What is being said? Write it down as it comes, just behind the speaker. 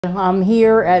I'm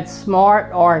here at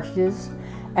SmartArches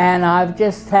and I've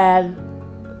just had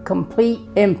complete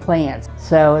implants.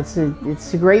 So it's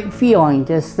a great feeling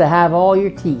just to have all your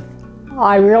teeth.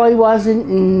 I really wasn't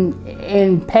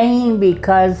in pain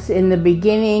because in the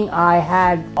beginning I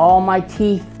had all my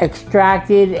teeth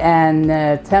extracted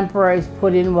and temporaries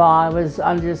put in while I was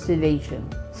under sedation.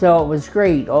 So it was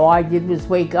great. All I did was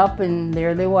wake up and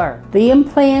there they were. The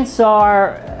implants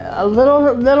are a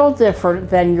little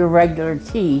different than your regular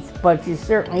teeth, but you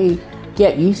certainly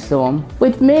get used to them.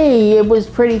 With me, it was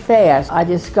pretty fast. I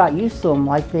just got used to them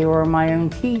like they were my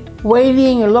own teeth.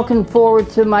 Waiting and looking forward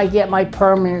to get my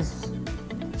permanents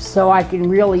so I can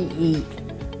really eat.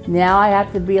 Now I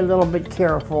have to be a little bit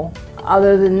careful.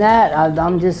 Other than that,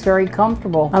 I'm just very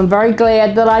comfortable. I'm very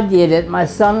glad that I did it. My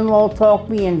son-in-law talked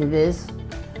me into this,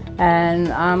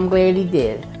 and I'm glad he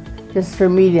did. Just for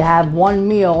me to have one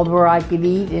meal where I could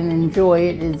eat and enjoy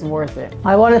it is worth it.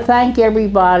 I want to thank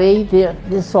everybody,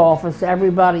 this office.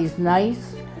 Everybody's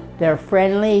nice, they're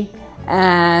friendly,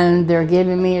 and they're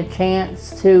giving me a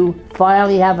chance to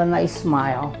finally have a nice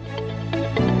smile.